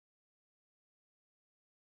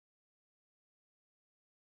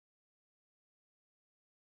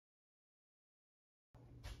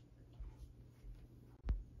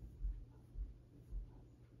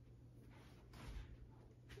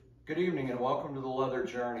Good evening and welcome to the Leather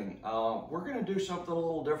Journey. We're going to do something a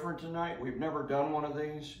little different tonight. We've never done one of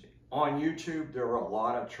these. On YouTube, there are a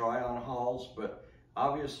lot of try-on hauls, but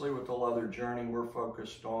obviously with the Leather Journey, we're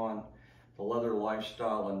focused on the leather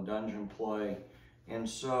lifestyle and dungeon play. And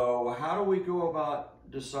so how do we go about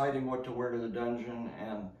deciding what to wear to the dungeon,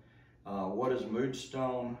 and what is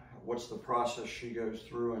Moodstone? What's the process she goes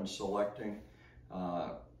through in selecting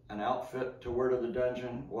an outfit to wear to the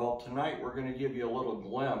dungeon? Well, tonight we're going to give you a little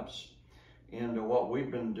glimpse into what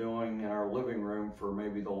we've been doing in our living room for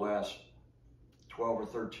maybe the last 12 or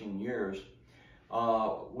 13 years.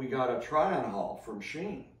 We got a try-on haul from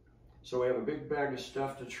Shein. So we have a big bag of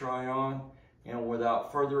stuff to try on, and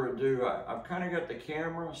without further ado, I've kind of got the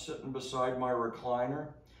camera sitting beside my recliner,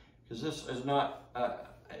 because this is not,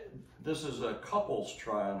 this is a couples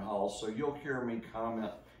try-on haul, so you'll hear me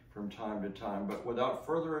comment from time to time. But without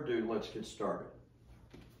further ado, let's get started.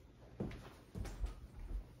 You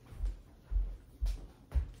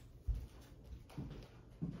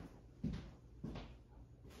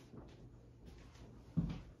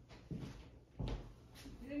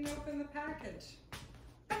didn't open the package.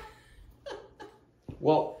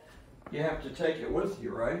 Well, you have to take it with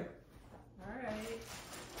you, right? All right.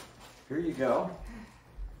 Here you go.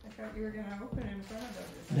 I thought you were going to open it in front of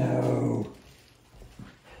everybody. No.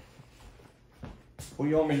 Well,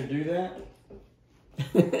 you want me to do that?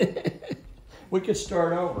 We could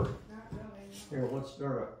start over. Not really. Here, let's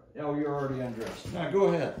start up. Oh, you're already undressed. Now, go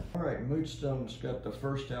ahead. All right, Moodstone's got the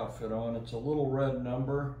first outfit on. It's a little red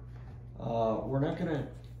number. We're not going to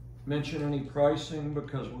mention any pricing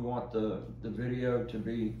because we want the video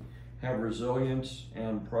to have resilience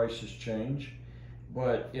and prices change.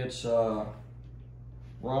 But it's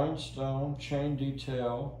rhinestone, chain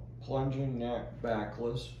detail, plunging neck,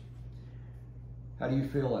 backless. How do you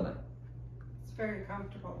feel in it? It's very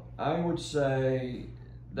comfortable. I would say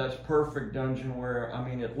that's perfect dungeon wear. I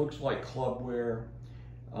mean, it looks like club wear.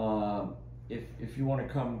 If you want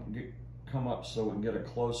to come up so we can get a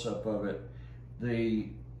close-up of it,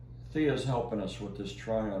 Thea's helping us with this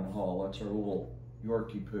try-on haul. That's our little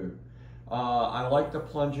Yorkie poo. I like the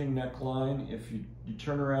plunging neckline. If you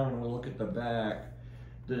turn around and we look at the back,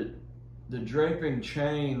 the draping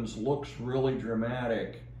chains looks really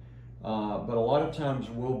dramatic. But a lot of times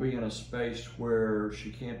we'll be in a space where she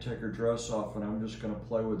can't take her dress off and I'm just going to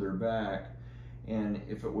play with her back. And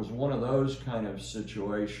if it was one of those kind of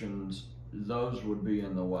situations, those would be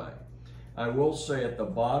in the way. I will say at the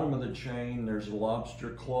bottom of the chain, there's a lobster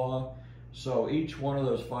claw. So each one of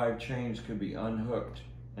those 5 chains could be unhooked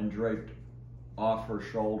and draped off her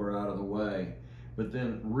shoulder out of the way. But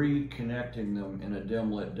then reconnecting them in a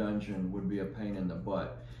dim lit dungeon would be a pain in the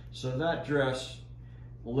butt. So that dress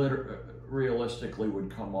realistically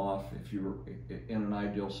would come off if you were in an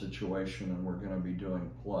ideal situation and we're going to be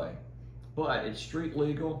doing play. But it's street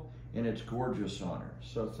legal and it's gorgeous on her,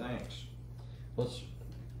 so thanks. Let's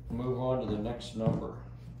move on to the next number.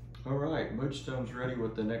 All right, Moodstone's ready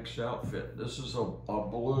with the next outfit. This is a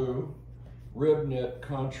blue rib knit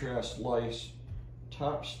contrast lace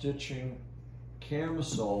top stitching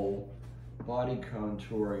camisole body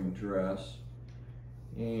contouring dress,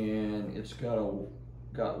 and it's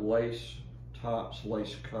got lace tops,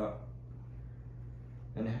 lace cup,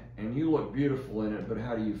 and you look beautiful in it, but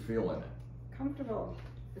how do you feel in it? Comfortable.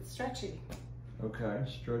 It's stretchy. Okay,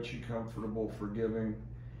 stretchy, comfortable, forgiving.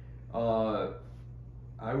 I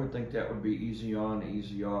would think that would be easy on,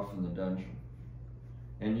 easy off in the dungeon.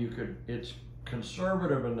 And it's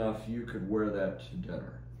conservative enough you could wear that to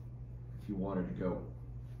dinner if you wanted to go,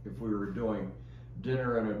 if we were doing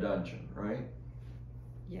dinner in a dungeon, right?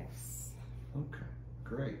 Yes. Okay.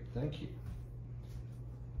 Great, thank you.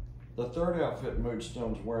 The third outfit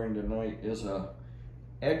Moodstone's wearing tonight is a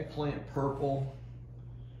eggplant purple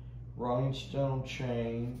rhinestone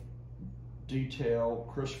chain detail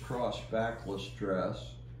crisscross backless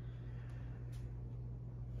dress.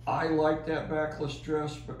 I like that backless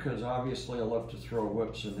dress because obviously I love to throw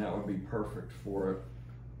whips and that would be perfect for it.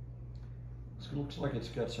 It looks like it's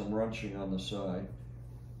got some runching on the side.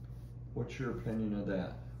 What's your opinion of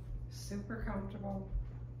that? Super comfortable.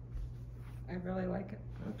 I really like it.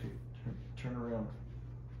 Okay, turn around.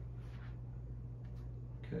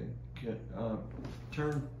 Okay,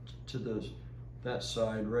 turn to that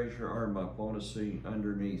side, raise your arm up. I want to see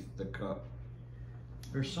underneath the cup.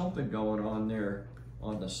 There's something going on there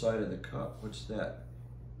on the side of the cup. What's that?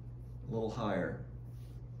 A little higher.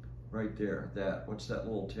 Right there, what's that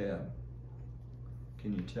little tab?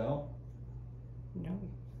 Can you tell? No.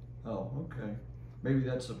 Oh, okay. Maybe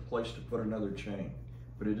that's a place to put another chain,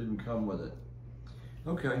 but it didn't come with it.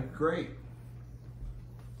 Okay, great.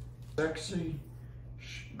 Sexy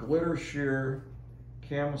glitter sheer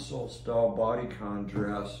camisole style bodycon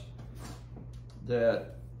dress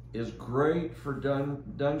that is great for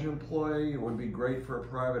dungeon play. It would be great for a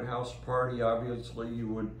private house party. Obviously, you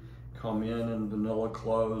would come in vanilla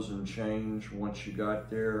clothes and change once you got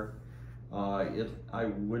there. I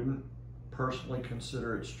wouldn't personally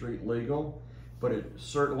consider it street legal, but it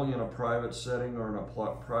certainly in a private setting or in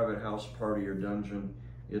a private house party or dungeon,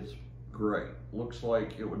 it's great. Looks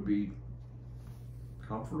like it would be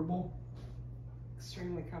comfortable.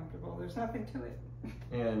 Extremely comfortable. There's nothing to it.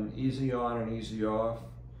 And easy on and easy off.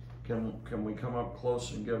 Can we come up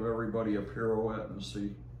close and give everybody a pirouette and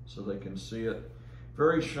see so they can see it?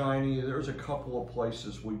 Very shiny. There's a couple of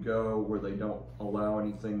places we go where they don't allow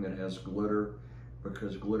anything that has glitter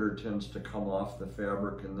because glitter tends to come off the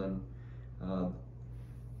fabric and then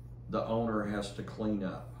the owner has to clean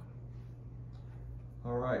up.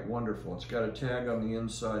 All right, wonderful. It's got a tag on the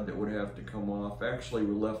inside that would have to come off. Actually,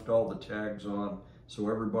 we left all the tags on so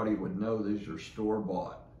everybody would know these are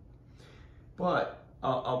store-bought. But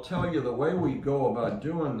I'll tell you the way we go about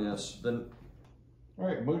doing this. All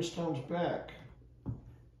right, Moonstone's back.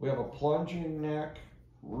 We have a plunging neck,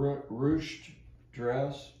 ruched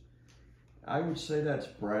dress. I would say that's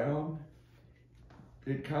brown.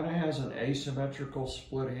 It kind of has an asymmetrical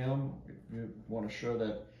split hem. If you want to show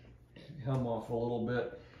that hem off a little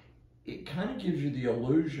bit, it kind of gives you the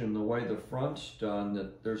illusion, the way the front's done,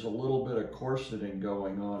 that there's a little bit of corseting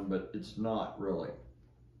going on, but it's not really.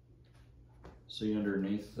 See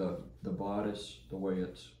underneath the bodice, the way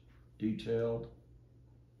it's detailed.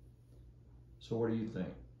 So what do you think?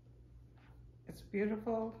 It's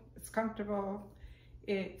beautiful, it's comfortable,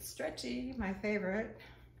 it's stretchy, my favorite.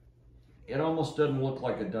 It almost doesn't look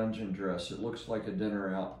like a dungeon dress. It looks like a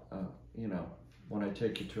dinner out, you know, when I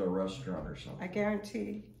take you to a restaurant or something. I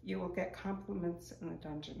guarantee you will get compliments in the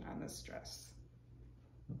dungeon on this dress.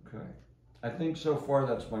 Okay. I think so far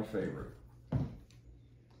that's my favorite.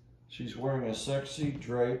 She's wearing a sexy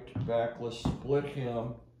draped backless split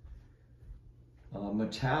hem,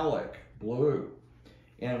 metallic blue.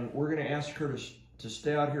 And we're going to ask her to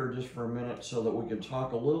stay out here just for a minute so that we can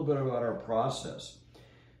talk a little bit about our process.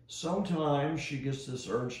 Sometimes she gets this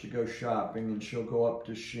urge to go shopping and she'll go up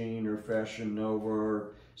to Shein or Fashion Nova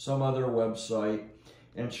or some other website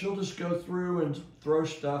and she'll just go through and throw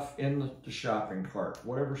stuff in the shopping cart,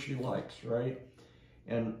 whatever she likes, right?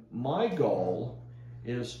 And my goal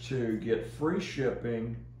is to get free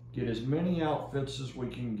shipping, get as many outfits as we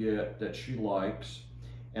can get that she likes,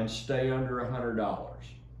 and stay under $100.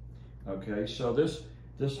 Okay, so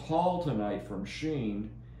this haul tonight from Shein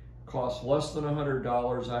costs less than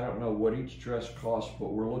 $100. I don't know what each dress costs,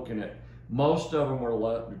 but we're looking at most of them are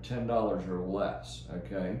 $10 or less.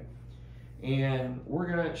 Okay, and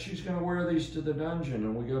she's gonna wear these to the dungeon,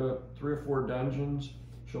 and we go to 3 or 4 dungeons.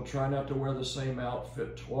 She'll try not to wear the same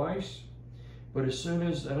outfit twice, but as soon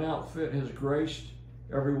as an outfit has graced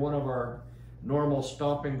every one of our normal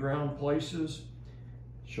stomping ground places,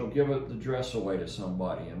 she'll give the dress away to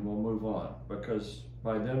somebody and we'll move on, because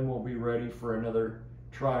by then we'll be ready for another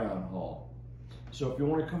Tryon haul. So if you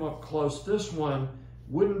want to come up close, this one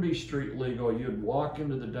wouldn't be street legal. You'd walk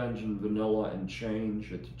into the dungeon vanilla and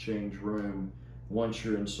change at the change room once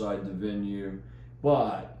you're inside the venue,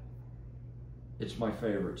 but it's my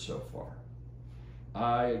favorite so far.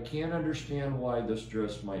 I can't understand why this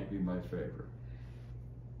dress might be my favorite.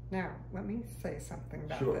 Now, let me say something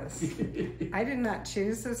about Sure. this. I did not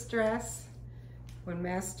choose this dress. When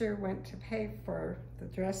Master went to pay for the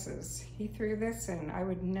dresses, he threw this in. I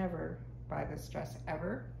would never buy this dress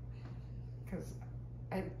ever, because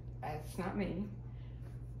it's not me.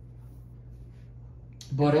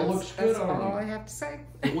 But it looks good on you. That's all I have to say.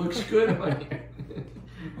 It looks good on you.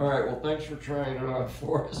 All right, well, thanks for trying it on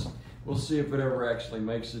for us. We'll see if it ever actually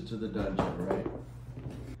makes it to the dungeon, right?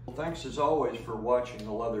 Well, thanks as always for watching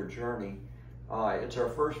The Leather Journey. It's our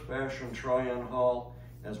first fashion try-on haul.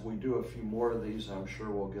 As we do a few more of these, I'm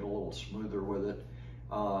sure we'll get a little smoother with it.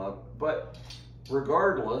 But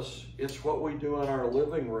regardless, it's what we do in our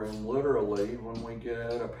living room, literally, when we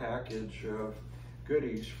get a package of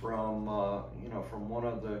goodies from, from one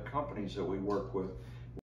of the companies that we work with.